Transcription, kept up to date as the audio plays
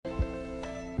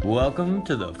Welcome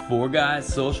to the Four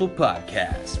Guys Social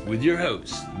Podcast with your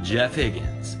hosts, Jeff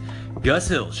Higgins, Gus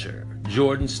Hilscher,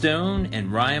 Jordan Stone,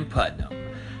 and Ryan Putnam,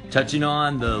 touching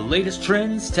on the latest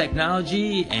trends,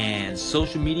 technology, and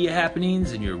social media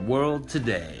happenings in your world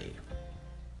today.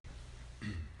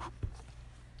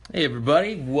 Hey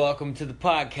everybody, welcome to the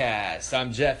podcast.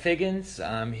 I'm Jeff Higgins.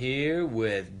 I'm here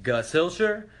with Gus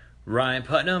Hilscher. Ryan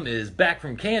Putnam is back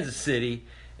from Kansas City,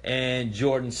 and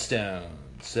Jordan Stone.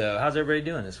 So, how's everybody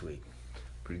doing this week?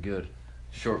 Pretty good.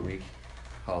 Short week.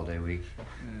 Holiday week.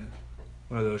 Yeah.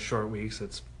 One of those short weeks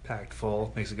that's packed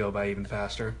full, makes it go by even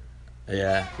faster.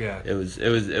 Yeah. It was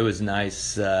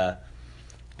nice. It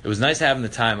was nice having the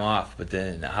time off, but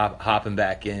then hopping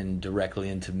back in directly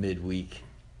into midweek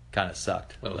kind of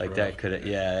sucked. That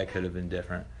could have been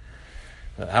different.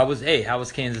 How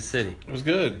was Kansas City? It was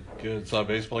good. Saw a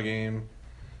baseball game.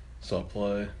 Saw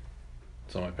play.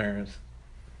 Saw my parents.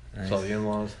 Nice. Saw the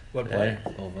in-laws. What play?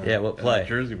 What play?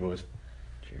 Jersey Boys.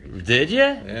 Did you?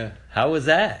 Yeah. How was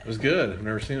that? It was good. I've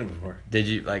never seen it before. Did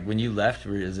you, when you left,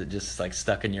 is it just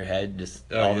stuck in your head? Just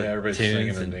everybody's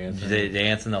singing and dancing. They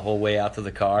dancing the whole way out to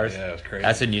the cars? Yeah, it was crazy.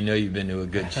 That's when you know you've been to a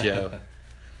good show.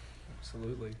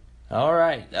 Absolutely. All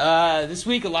right. This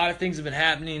week, a lot of things have been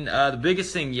happening. The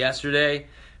biggest thing yesterday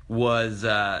was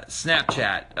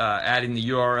Snapchat adding the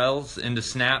URLs into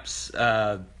Snaps.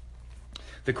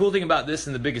 The cool thing about this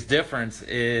and the biggest difference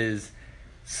is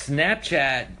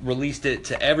Snapchat released it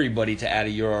to everybody to add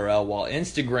a URL, while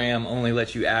Instagram only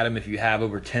lets you add them if you have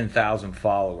over 10,000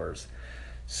 followers.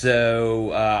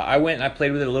 So I went and I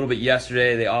played with it a little bit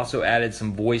yesterday. They also added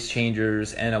some voice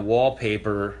changers and a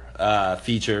wallpaper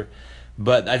feature.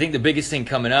 But I think the biggest thing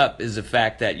coming up is the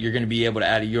fact that you're going to be able to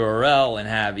add a URL and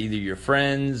have either your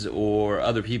friends or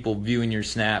other people viewing your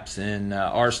snaps in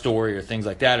our story or things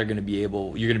like that you're going to be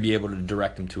able to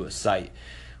direct them to a site,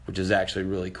 which is actually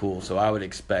really cool. So I would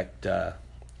expect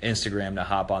Instagram to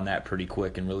hop on that pretty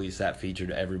quick and release that feature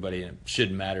to everybody. And it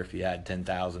shouldn't matter if you had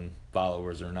 10,000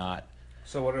 followers or not.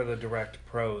 So what are the direct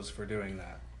pros for doing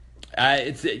that?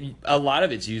 It's a lot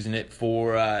of it's using it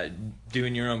for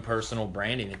doing your own personal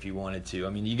branding if you wanted to. I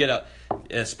mean, you get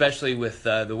especially with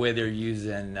the way they're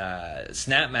using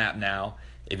SnapMap now.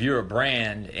 If you're a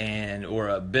brand or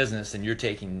a business and you're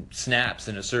taking snaps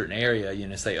in a certain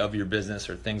area, say of your business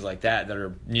or things like that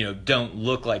are don't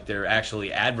look like they're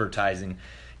actually advertising,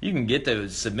 you can get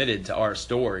those submitted to our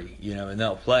story, and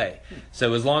they'll play.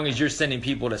 So as long as you're sending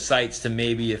people to sites to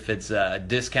maybe if it's a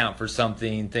discount for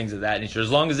something, things of that nature,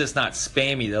 as long as it's not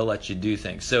spammy, they'll let you do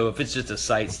things. So if it's just a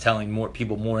site telling more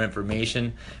people more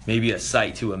information, maybe a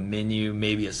site to a menu,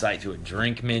 maybe a site to a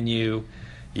drink menu,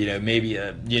 maybe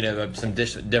some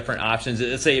different options.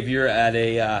 Let's say if you're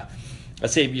at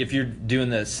let's say if you're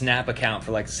doing the Snap account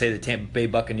for, say, the Tampa Bay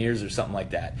Buccaneers or something like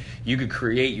that, you could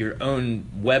create your own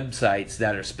websites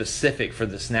that are specific for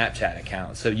the Snapchat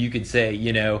account. So you could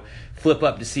say, flip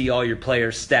up to see all your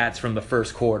players' stats from the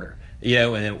first quarter,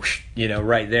 and then,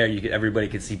 right there, everybody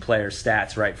could see player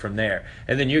stats right from there.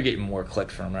 And then you're getting more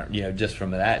clicks from, just from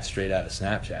that straight out of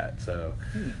Snapchat. So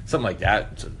something like that,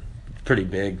 it's pretty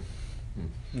big.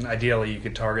 Ideally, you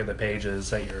could target the pages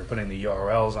that you're putting the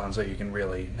URLs on so you can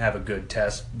really have a good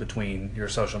test between your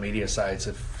social media sites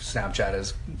if Snapchat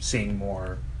is seeing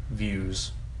more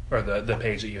views, or the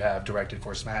page that you have directed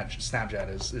for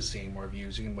Snapchat is seeing more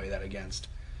views. You can weigh that against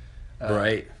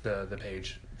the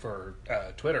page for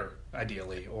Twitter,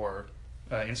 ideally, or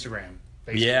Instagram,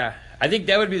 Facebook. Yeah, I think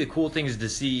that would be the cool thing, is to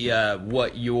see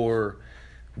what your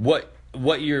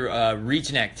reach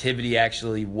and activity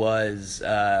actually was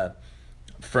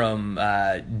from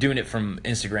doing it from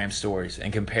Instagram stories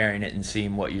and comparing it and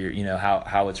seeing what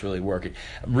how it's really working.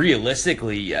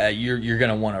 Realistically, you're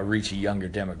going to want to reach a younger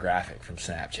demographic from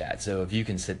Snapchat. So if you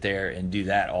can sit there and do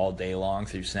that all day long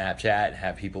through Snapchat and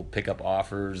have people pick up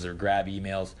offers or grab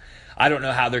emails, I don't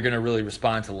know how they're going to really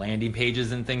respond to landing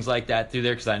pages and things like that through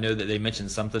there, because I know that they mentioned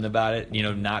something about it,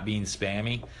 not being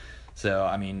spammy. So,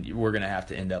 I mean, we're going to have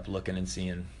to end up looking and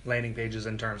seeing landing pages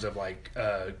in terms of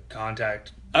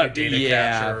contact, data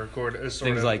capture,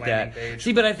 things like that. Page.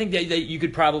 See, but I think that you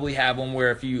could probably have one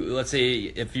where let's say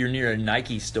if you're near a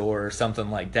Nike store or something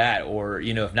like that, or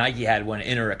if Nike had one,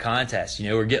 enter a contest,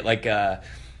 or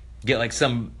get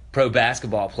some pro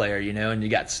basketball player, and you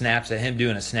got snaps of him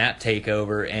doing a snap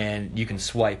takeover, and you can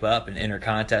swipe up and enter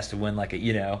contest to win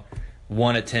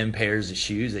one of 10 pairs of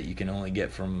shoes that you can only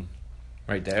get from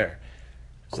right there.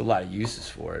 There's a lot of uses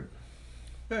for it.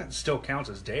 It still counts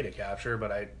as data capture,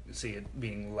 but I see it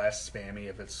being less spammy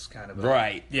if it's kind of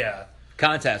right. Yeah.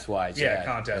 Contest-wise. Yeah,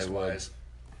 contest-wise.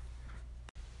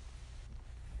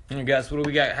 Hey, Gus, what do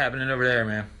we got happening over there,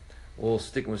 man? Well,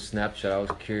 sticking with Snapchat, I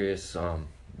was curious,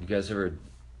 You guys ever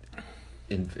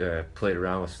played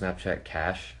around with Snapchat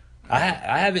Cash? I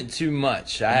haven't too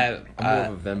much. I'm more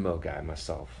of a Venmo guy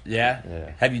myself. Yeah.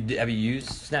 Yeah. Have you used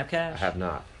Snapcash? I have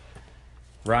not.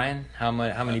 Ryan, how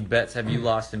many bets have you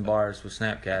lost in bars with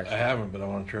Snapcash? I haven't, but I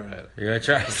want to try it. You're gonna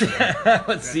try.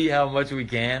 Let's see how much we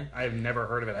can. I've never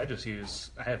heard of it.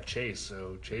 I have Chase,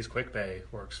 so Chase QuickPay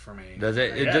works for me. Does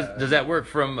it? Yeah. Does that work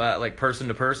from like person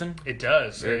to person? It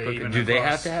does. Very quickly. Even Do they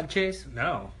across- have to have Chase?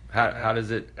 No. How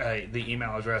does it? The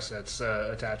email address that's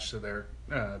attached to their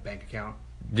bank account.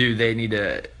 Do they need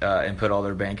to input all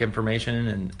their bank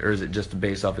information, or is it just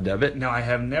based off a debit? No, I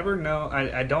have never known.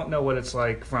 I don't know what it's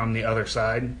like from the other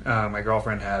side. My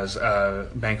girlfriend has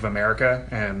Bank of America,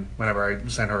 and whenever I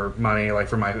send her money, like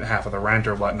for my half of the rent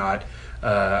or whatnot,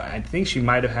 I think she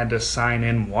might have had to sign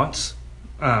in once.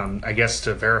 I guess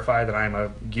to verify that I'm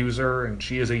a user and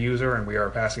she is a user, and we are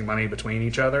passing money between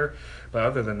each other. But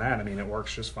other than that, I mean, it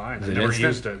works just fine. Is I've it never instant?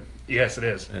 used it. Yes, it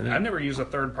is. Is it? I've never used a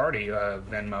third party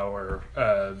Venmo or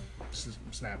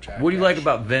Snapchat. What do you like Cash.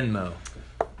 about Venmo?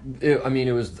 I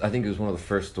think it was one of the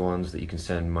first ones that you can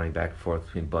send money back and forth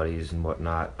between buddies and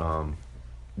whatnot.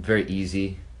 Very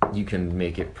easy. You can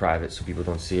make it private so people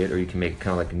don't see it, or you can make it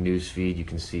kind of like a news feed. You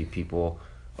can see people,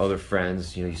 other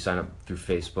friends. You sign up through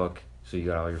Facebook, so you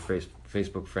got all your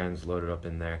Facebook friends loaded up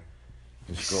in there.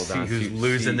 You can scroll down, See who's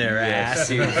losing their ass.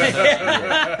 See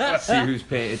who's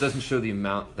paying. It doesn't show the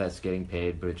amount that's getting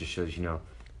paid, but it just shows a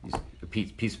piece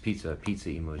of pizza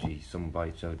emoji. Someone buy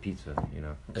each other pizza, stuff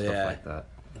Yeah. like that.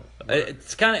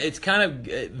 It's kind of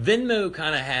Venmo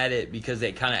kind of had it because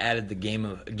they kind of added the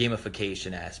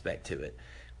gamification aspect to it,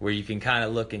 where you can kind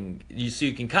of look and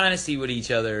you can kind of see what each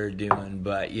other are doing,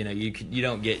 but you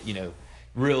don't get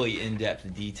really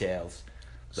in-depth details.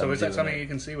 So of is that doing something it. you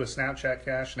can see with Snapchat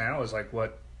Cash now? Is like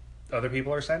what other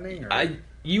people are sending? Or? I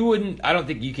don't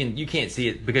think you can't see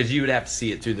it because you would have to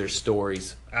see it through their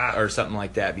stories or something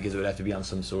like that, because it would have to be on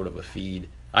some sort of a feed.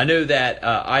 I know that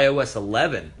iOS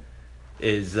 11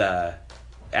 is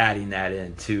adding that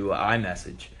into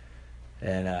iMessage,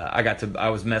 and I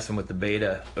was messing with the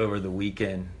beta over the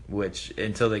weekend, which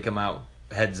until they come out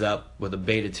heads up with a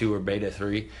beta 2 or beta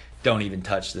 3, don't even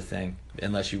touch the thing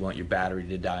unless you want your battery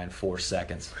to die in 4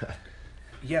 seconds.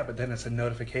 Yeah, but then it's a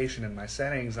notification in my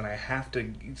settings, and I have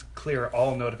to clear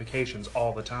all notifications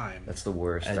all the time. That's the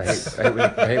worst. I It's-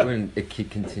 hate when it can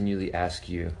continually ask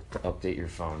you to update your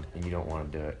phone and you don't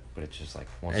want to do it, but it's just like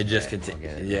once It a just day, I'll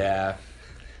continues. get it. Yeah.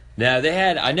 Now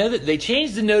I know that they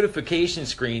changed the notification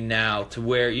screen now to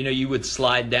where you would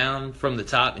slide down from the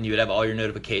top and you would have all your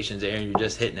notifications there, and you're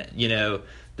just hitting it,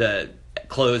 the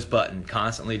close button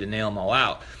constantly to nail them all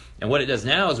out. And what it does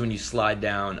now is when you slide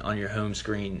down on your home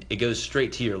screen, it goes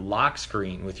straight to your lock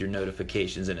screen with your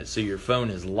notifications in it. So your phone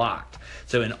is locked.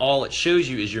 And all it shows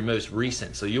you is your most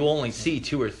recent. So you'll only see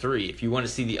 2 or 3. If you want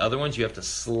to see the other ones, you have to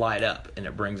slide up, and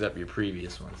it brings up your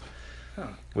previous ones,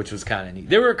 which was kind of neat.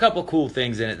 There were a couple cool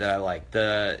things in it that I liked.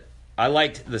 I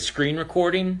liked the screen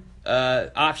recording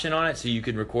option on it, so you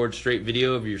could record straight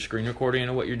video of your screen recording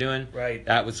of what you're doing. Right.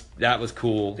 That was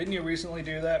cool. Didn't you recently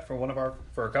do that for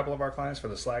a couple of our clients for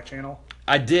the Slack channel?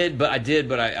 I did, but I did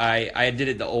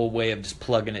it the old way of just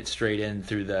plugging it straight in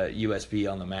through the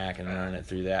USB on the Mac and running it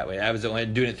through that way. I was only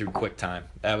doing it through QuickTime.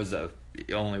 That was the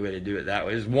only way to do it that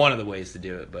way. It was one of the ways to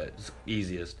do it, but it's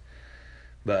easiest.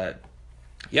 But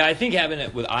yeah, I think having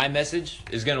it with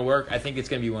iMessage is going to work. I think it's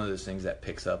going to be one of those things that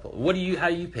picks up. How do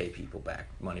you pay people back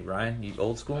money, Ryan? You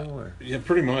old school or? Yeah,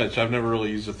 pretty much. I've never really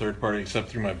used a third party except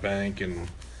through my bank, and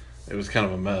it was kind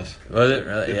of a mess. Was it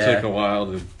really? It took a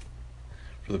while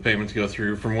for the payment to go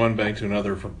through from one bank to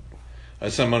another. I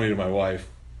sent money to my wife.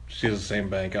 She has the same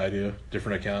bank I do,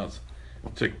 different accounts.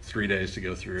 It took 3 days to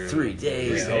go through. 3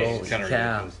 days. Yeah, Holy it's kind of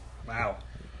cow. ridiculous. Wow.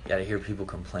 Got to hear people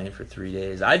complain for 3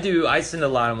 days. I send a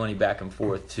lot of money back and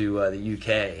forth to the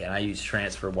UK, and I use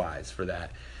TransferWise for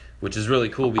that, which is really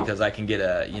cool because I can get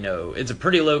it's a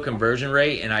pretty low conversion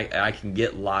rate, and I can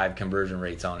get live conversion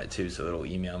rates on it too, so it'll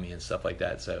email me and stuff like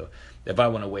that. So if I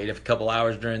want to wait a couple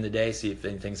hours during the day, see if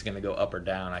anything's going to go up or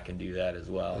down, I can do that as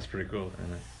well. That's pretty cool.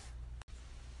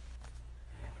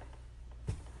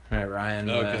 All right, Ryan,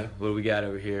 Okay. what do we got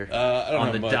over here? I don't On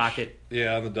have the much. docket.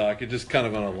 Yeah, on the docket. Just kind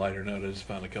of on a lighter note, I just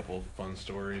found a couple of fun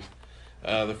stories.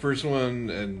 The first one,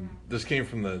 and this came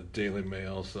from the Daily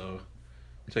Mail, so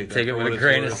take that Take it for with what a it's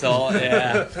grain of worth. salt.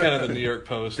 Yeah. It's kind of the New York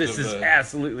Post. This of is the,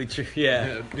 absolutely true.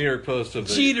 Yeah. New York Post of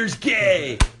the Cheater's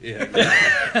gay.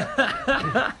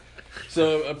 Yeah.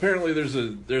 So apparently there's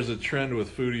a trend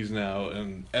with foodies now,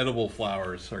 and edible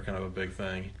flowers are kind of a big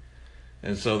thing,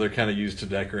 and so they're kind of used to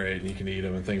decorate, and you can eat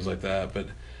them and things like that. But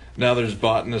now there's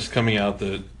botanists coming out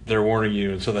that they're warning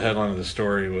you, and so the headline of the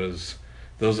story was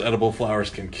those edible flowers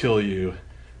can kill you.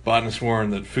 Botanists warn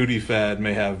that foodie fad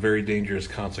may have very dangerous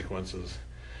consequences.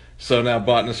 So now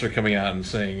botanists are coming out and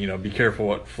saying, be careful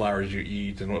what flowers you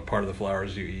eat and what part of the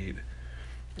flowers you eat.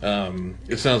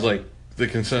 It sounds like the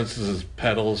consensus is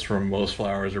petals from most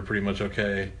flowers are pretty much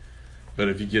okay, but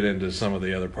if you get into some of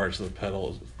the other parts of the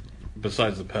petals,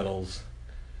 besides the petals,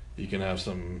 you can have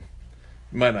some.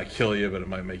 It might not kill you, but it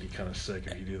might make you kind of sick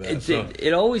if you do that.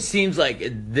 It always seems like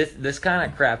this kind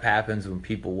of crap happens when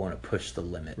people want to push the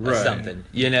limit of something.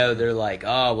 They're like,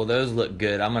 oh, well, those look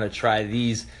good. I'm going to try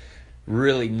these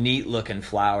really neat looking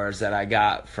flowers that I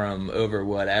got from over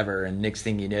whatever. And next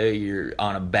thing you know, you're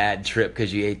on a bad trip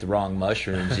because you ate the wrong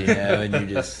mushrooms, and you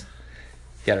just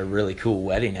got a really cool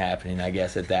wedding happening, I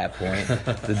guess, at that point.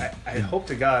 I hope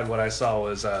to God what I saw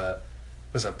was a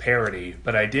parody,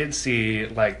 but I did see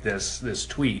like this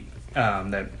tweet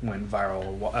that went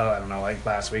viral. I don't know, like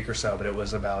last week or so, but it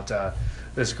was about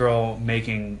this girl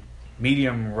making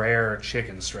medium rare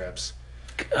chicken strips.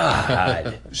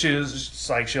 God. She was just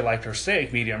like, she liked her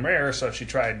steak medium rare, so she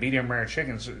tried medium rare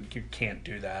chicken. So you can't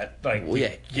do that. Like,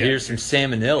 Well, here's some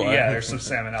salmonella. Yeah, there's some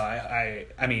salmonella.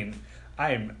 I mean,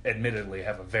 I admittedly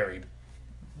have a very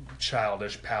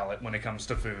childish palate when it comes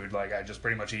to food. Like, I just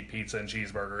pretty much eat pizza and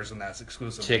cheeseburgers, and that's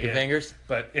exclusively Chicken it. fingers?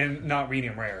 But not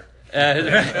medium rare.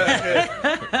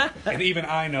 Uh, And even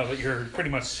I know that you're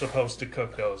pretty much supposed to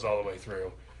cook those all the way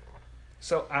through.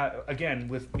 So again,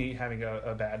 with me having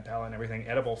a bad palate and everything,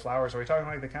 edible flowers. Are we talking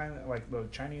like the kind of, like the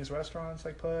Chinese restaurants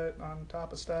like put on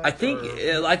top of stuff? I think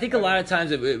a lot of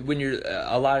times when you're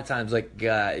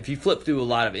if you flip through a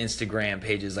lot of Instagram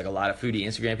pages, like a lot of foodie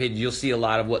Instagram pages, you'll see a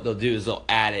lot of what they'll do is they'll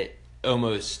add it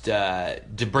almost to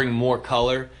bring more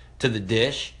color to the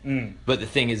dish. But the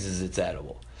thing is it's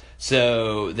edible.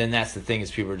 So then that's the thing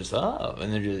is people are just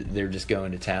and they're just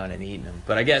going to town and eating them.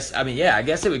 But I guess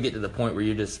it would get to the point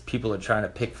where people are trying to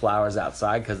pick flowers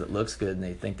outside because it looks good and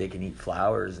they think they can eat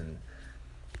flowers, and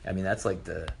I mean that's like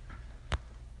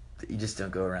you just don't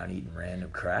go around eating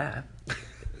random crap.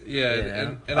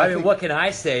 Yeah, and I mean, what can I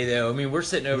say though? I mean, we're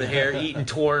sitting over here eating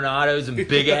tornadoes and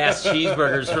big ass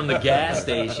cheeseburgers from the gas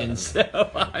station. So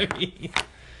I mean,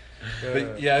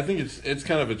 but yeah, I think it's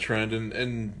kind of a trend,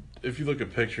 and if you look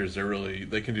at pictures,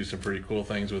 they can do some pretty cool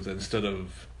things with it. Instead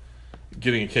of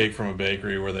getting a cake from a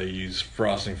bakery where they use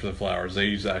frosting for the flowers, they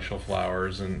use actual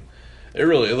flowers, and it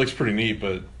looks pretty neat.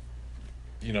 But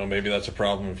maybe that's a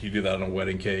problem if you do that on a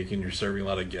wedding cake and you're serving a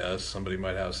lot of guests. Somebody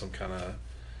might have some kind of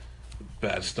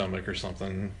bad stomach or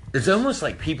something. It's almost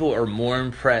like people are more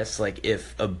impressed like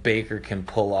if a baker can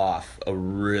pull off a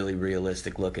really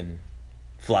realistic looking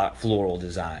floral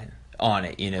design on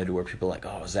it, to where people are like,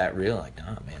 oh, is that real? Like,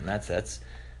 no, man, that's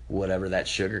whatever that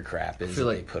sugar crap is that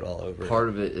they put all over part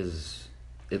of it is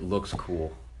it looks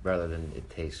cool rather than it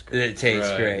tastes good. It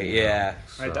tastes great, yeah.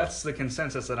 So, Right, that's the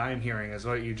consensus that I'm hearing is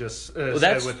what you just said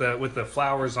that's- with the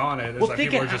flowers on it. It's Well, like think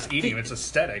people are of just how- eating. think- It's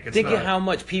aesthetic. It's Think not, of how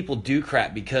much people do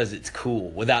crap because it's cool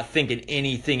without thinking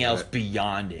anything else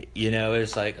beyond it.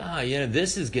 It's like, oh,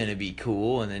 this is going to be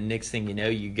cool. And then next thing you know,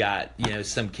 you got,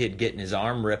 some kid getting his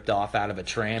arm ripped off out of a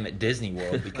tram at Disney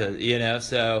World because,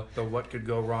 so. the what could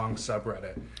go wrong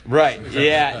subreddit. Right.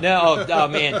 Yeah. No. Oh,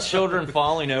 man. Children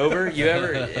falling over. You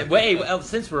ever? Wait.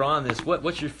 Since we're on this,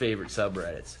 what's your favorite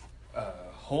subreddits?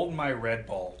 Hold my Red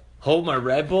Bull. Hold my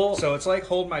Red Bull. So it's like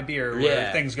hold my beer where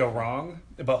Yeah. things go wrong,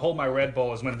 but hold my Red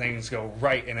Bull is when things go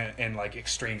right in like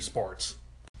extreme sports.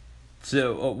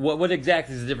 So what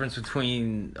exactly is the difference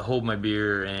between hold my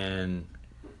beer and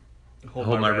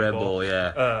hold my Red Bull?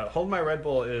 Yeah. Hold my Red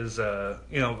Bull is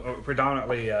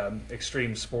predominantly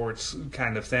extreme sports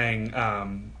kind of thing,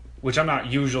 which I'm not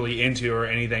usually into or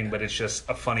anything, but it's just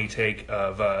a funny take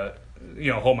of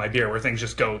hold my beer where things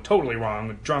just go totally wrong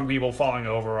with drunk people falling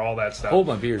over, all that stuff. Hold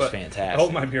my beer is But fantastic.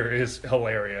 Hold my beer is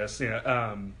hilarious.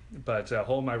 But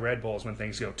hold my Red Bull is when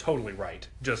things go totally right.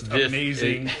 Just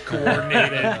amazing,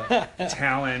 coordinated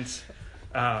talent.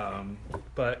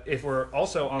 But if we're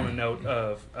also on the note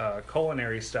of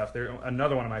culinary stuff,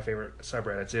 another one of my favorite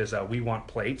subreddits is We Want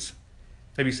Plates.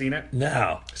 Have you seen it?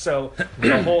 No. So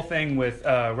the whole thing with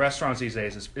restaurants these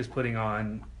days is putting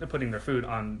their food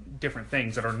on different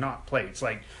things that are not plates.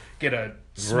 Like get a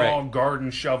small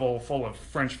garden shovel full of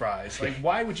French fries. Like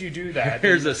why would you do that?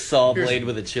 Here's a saw blade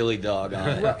with a chili dog on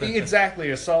it. Right, exactly,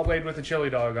 a saw blade with a chili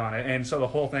dog on it. And so the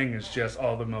whole thing is just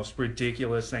all the most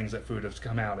ridiculous things that food has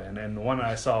come out in. And the one that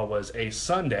I saw was a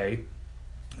sundae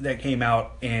that came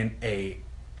out in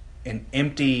an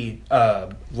empty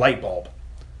light bulb.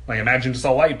 Like imagine just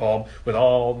a light bulb with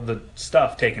all the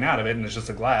stuff taken out of it, and it's just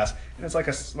a glass, and it's like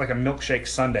a milkshake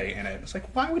sundae in it. It's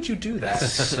like, why would you do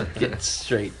that? Get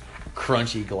straight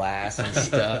crunchy glass and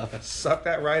stuff. Suck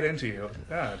that right into you.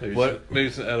 Yeah. What- Maybe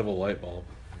it's an edible light bulb.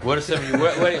 What are some? Of your,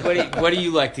 what do you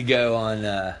like to go on?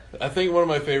 I think one of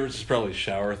my favorites is probably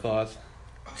shower thoughts.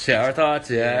 Shower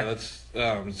thoughts? Yeah, Yeah. that's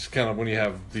it's kind of when you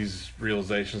have these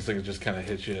realizations, things just kind of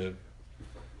hit you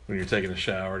when you're taking a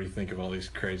shower. And you think of all these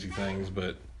crazy things,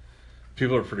 but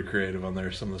people are pretty creative on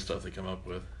there. Some of the stuff they come up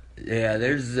with. Yeah,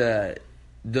 there's the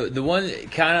one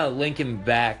kind of linking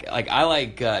back. Like I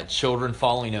like children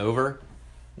falling over.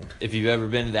 If you've ever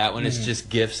been to that one, it's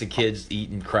just gifs of kids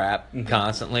eating crap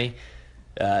constantly.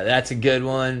 That's a good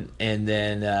one. And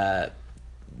then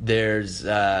there's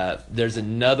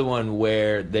another one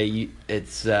where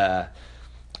it's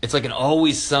like an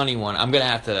Always Sunny one. I'm gonna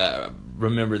have to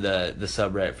remember the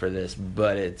subreddit for this,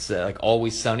 but it's like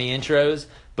Always Sunny intros,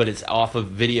 but it's off of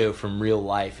video from real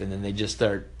life, and then they just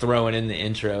start throwing in the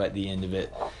intro at the end of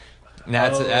it. And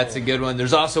that's a good one.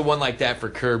 There's also one like that for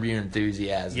Curb Your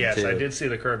Enthusiasm. Yes, too. I did see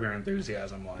the Curb Your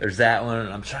Enthusiasm one. There's that one.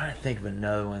 I'm trying to think of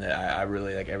another one that I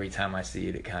really like. Every time I see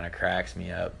it, it kind of cracks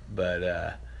me up.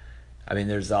 But I mean,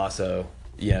 there's also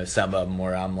some of them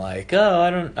where I'm like, oh,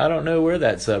 I don't know where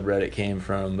that subreddit came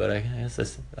from, but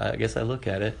I guess I look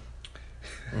at it.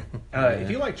 If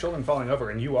you like children falling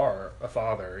over, and you are a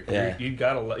father, Yeah. you've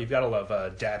got to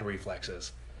love dad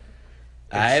reflexes.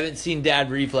 I haven't seen Dad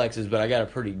Reflexes, but I got a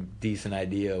pretty decent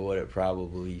idea of what it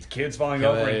probably. Kids falling Yeah,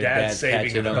 over and dad dad's saving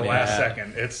catching them in the them, last yeah.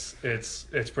 second.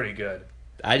 It's pretty good.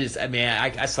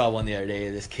 I saw one the other day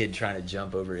of this kid trying to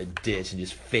jump over a ditch and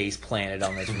just face planted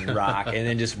on this rock and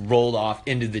then just rolled off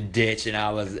into the ditch, and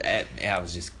I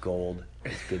was just gold.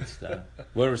 It's good stuff.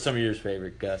 What were some of your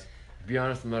favorite, Gus? To be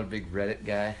honest, I'm not a big Reddit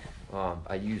guy.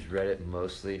 I use Reddit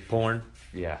mostly for, Porn?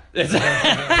 yeah,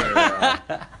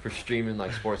 for streaming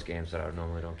like sports games that I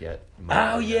normally don't get.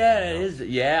 Oh yeah, it is.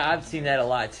 Yeah, I've seen that a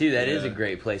lot too. That is a Yeah.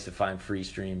 great place to find free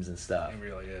streams and stuff. It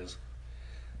really is.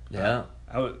 Yeah.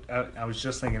 I was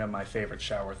just thinking of my favorite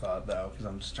shower thought though, because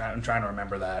I'm trying to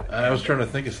remember that. I was trying to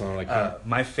think of something like that.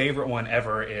 My favorite one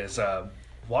ever is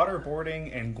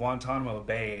waterboarding in Guantanamo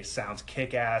Bay sounds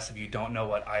kick-ass if you don't know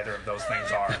what either of those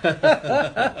things are.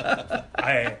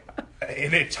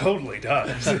 And it totally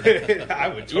does. I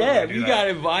would totally Yeah, if do you that. got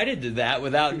invited to that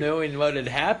without knowing what had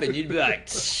happened, you'd be like,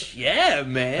 yeah,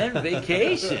 man,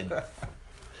 vacation.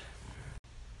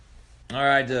 All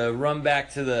right, to run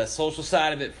back to the social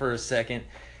side of it for a second.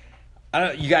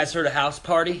 You guys heard of House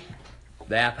Party?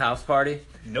 The app House Party?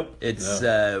 Nope. It's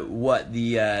what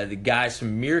the guys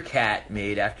from Meerkat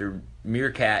made after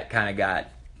Meerkat kind of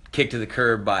got kicked to the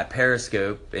curb by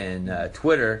Periscope and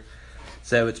Twitter.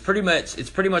 So it's pretty much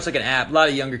like an app. A lot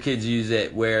of younger kids use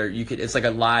it where it's like a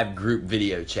live group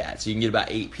video chat. So you can get about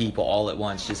 8 people all at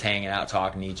once just hanging out,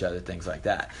 talking to each other, things like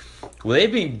that. Well,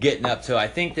 they've been getting up to, I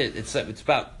think that it's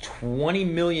about 20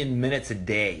 million minutes a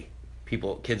day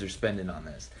kids are spending on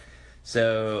this.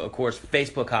 So, of course,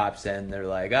 Facebook hops in. They're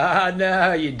like,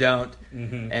 no, you don't.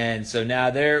 Mm-hmm. And so now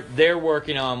they're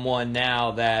working on one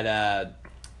now that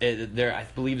I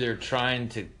believe they're trying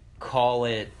to call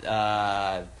it.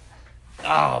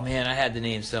 Oh man, I had the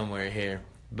name somewhere here,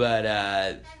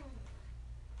 but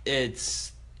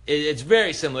it's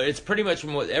very similar. It's pretty much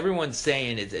from what everyone's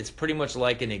saying. It's pretty much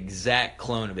like an exact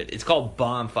clone of it. It's called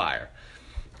Bonfire.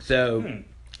 So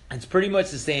it's pretty much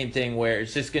the same thing where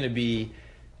it's just going to be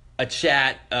a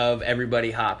chat of everybody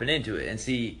hopping into it and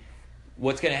see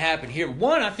what's going to happen here.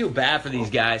 One, I feel bad for these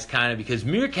guys kind of because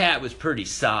Meerkat was pretty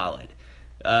solid.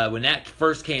 When that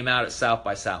first came out at South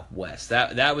by Southwest,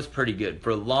 that was pretty good.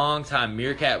 For a long time,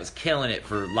 Meerkat was killing it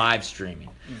for live streaming.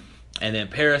 And then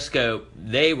Periscope,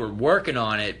 they were working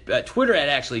on it. Twitter had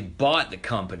actually bought the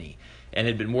company and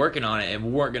had been working on it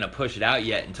and weren't going to push it out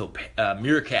yet until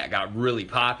Meerkat got really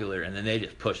popular, and then they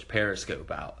just pushed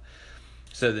Periscope out.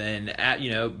 So then,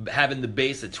 having the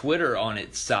base of Twitter on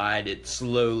its side, it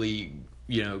slowly,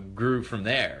 grew from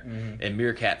there, and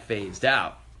Meerkat phased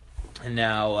out. And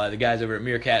now the guys over at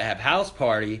Meerkat have House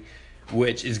Party,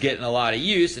 which is getting a lot of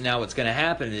use. And now what's going to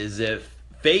happen is if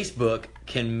Facebook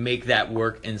can make that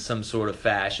work in some sort of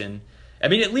fashion. I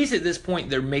mean, at least at this point,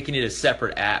 they're making it a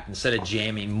separate app instead of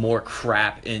jamming more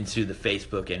crap into the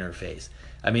Facebook interface.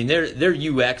 I mean, their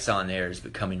UX on there is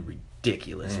becoming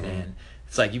ridiculous, man.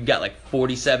 It's like you've got like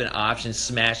 47 options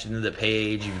smashed into the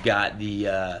page. You've got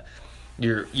the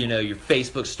your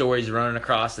Facebook stories running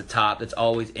across the top that's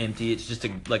always empty. It's just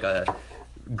like a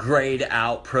grayed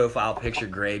out profile picture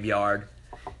graveyard.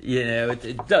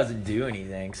 It doesn't do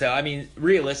anything. So I mean,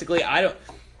 realistically, I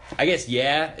guess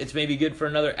it's maybe good for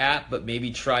another app, but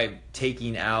maybe try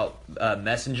taking out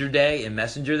Messenger Day and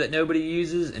Messenger that nobody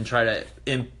uses and try to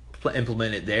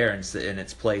implement it there in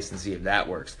its place and see if that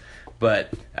works.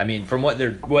 But I mean, from what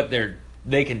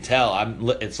they can tell,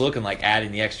 it's looking like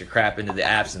adding the extra crap into the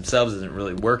apps themselves isn't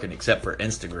really working, except for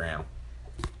Instagram.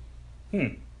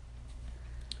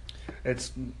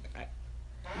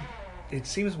 It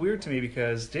seems weird to me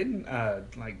because didn't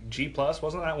like G Plus,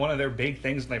 wasn't that one of their big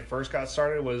things when they first got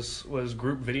started was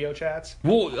group video chats?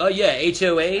 Well, yeah,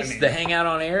 HOAs, I mean, the Hangout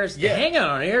on Airs. Yeah. The Hangout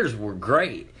on Airs were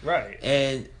great. Right.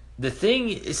 And the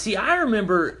thing, see, I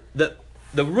remember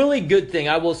the really good thing,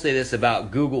 I will say this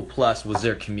about Google Plus, was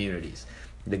their communities.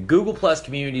 The Google Plus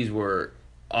communities were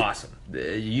awesome.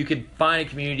 You could find a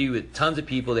community with tons of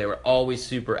people. They were always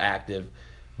super active.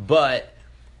 But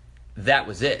that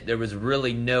was it. There was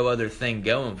really no other thing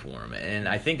going for them. And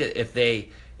I think that if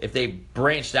they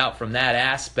branched out from that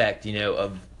aspect,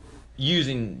 of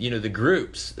using, the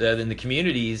groups in the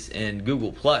communities in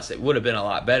Google Plus, it would have been a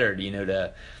lot better,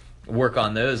 to work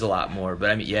on those a lot more.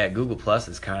 But I mean, yeah, Google Plus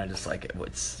is kind of just like,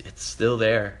 it's still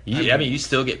there. You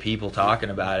still get people talking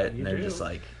about it, and they're just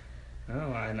like,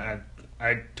 oh, and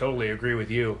I totally agree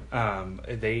with you.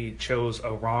 They chose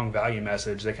a wrong value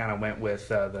message. They kind of went with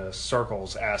the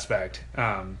circles aspect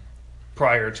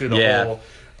prior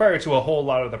to a whole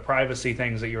lot of the privacy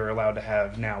things that you're allowed to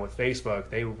have now with Facebook.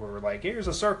 They were like, here's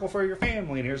a circle for your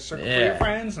family, and here's a circle for your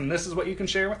friends, and this is what you can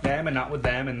share with them and not with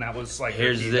them, and that was like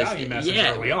here's the this value message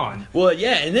early on. Well,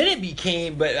 yeah, and then it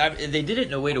became, they did it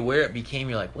in a way to where it became,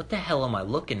 you're like, what the hell am I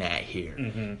looking at here?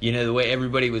 Mm-hmm. The way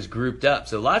everybody was grouped up.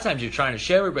 So a lot of times you're trying to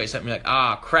show everybody something, you're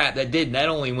like, crap, that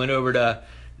only went over to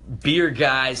beer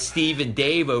guys Steve and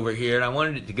Dave over here, and I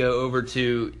wanted it to go over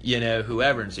to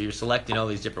whoever, and so you're selecting all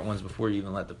these different ones before you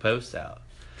even let the post out.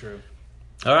 True.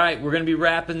 All right, we're gonna be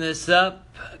wrapping this up.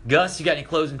 Gus, you got any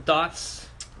closing thoughts?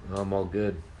 I'm all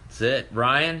good. That's it.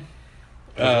 Ryan,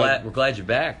 we're glad you're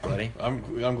back, buddy. I'm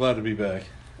glad to be back.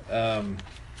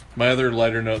 My other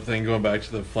lighter note thing, going back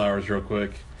to the flowers real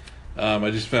quick, I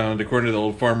just found, according to the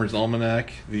Old Farmer's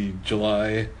Almanac, the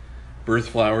July birth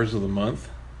flowers of the month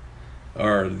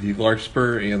are the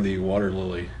larkspur and the water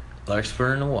lily.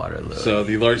 Larkspur and the water lily. So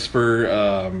the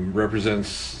larkspur represents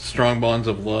strong bonds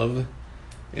of love,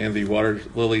 and the water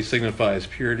lily signifies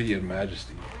purity and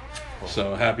majesty.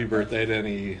 So happy birthday to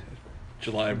any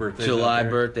July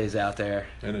birthdays out there.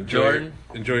 And Jordan,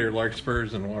 enjoy your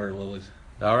larkspurs and water lilies.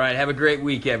 All right, have a great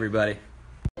week, everybody.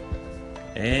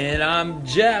 And I'm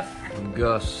Jeff. I'm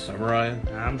Gus. I'm Ryan.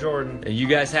 I'm Jordan. And you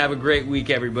guys have a great week,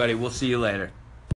 everybody. We'll see you later.